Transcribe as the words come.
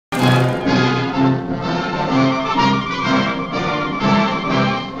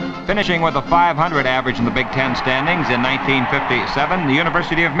Finishing with a 500 average in the Big Ten standings in 1957, the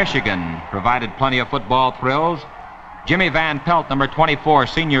University of Michigan provided plenty of football thrills. Jimmy Van Pelt, number 24,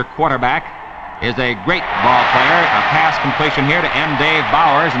 senior quarterback, is a great ball player. A pass completion here to end Dave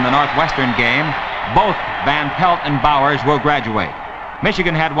Bowers in the Northwestern game. Both Van Pelt and Bowers will graduate.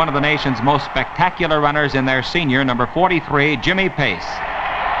 Michigan had one of the nation's most spectacular runners in their senior, number 43, Jimmy Pace.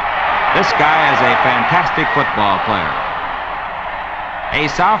 This guy is a fantastic football player. A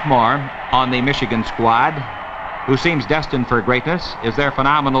sophomore on the Michigan squad who seems destined for greatness is their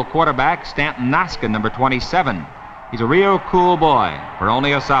phenomenal quarterback, Stanton Noskin, number 27. He's a real cool boy for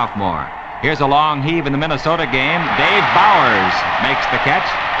only a sophomore. Here's a long heave in the Minnesota game. Dave Bowers makes the catch.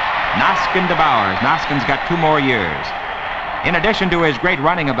 Noskin to Bowers. Noskin's got 2 more years. In addition to his great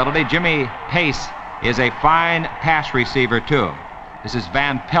running ability, Jimmy Pace is a fine pass receiver, too. This is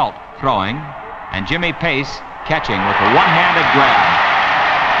Van Pelt throwing, and Jimmy Pace catching with a one-handed grab.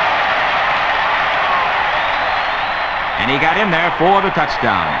 And he got in there for the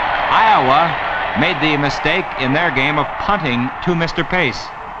touchdown. Iowa made the mistake in their game of punting to Mr. Pace.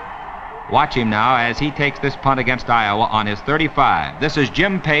 Watch him now as he takes this punt against Iowa on his 35. This is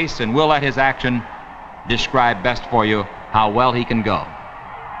Jim Pace, and we'll let his action describe best for you how well he can go.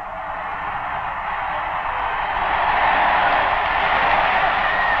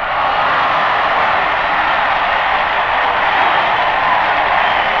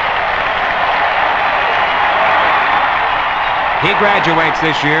 He graduates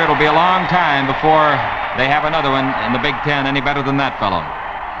this year. It'll be a long time before they have another one in the Big Ten any better than that fellow.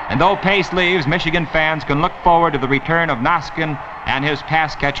 And though Pace leaves, Michigan fans can look forward to the return of Noskin and his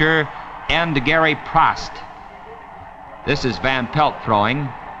pass catcher, end Gary Prost. This is Van Pelt throwing.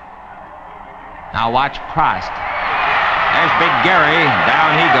 Now watch Prost. There's Big Gary.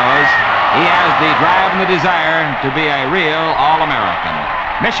 Down he goes. He has the drive and the desire to be a real All-American.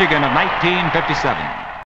 Michigan of 1957.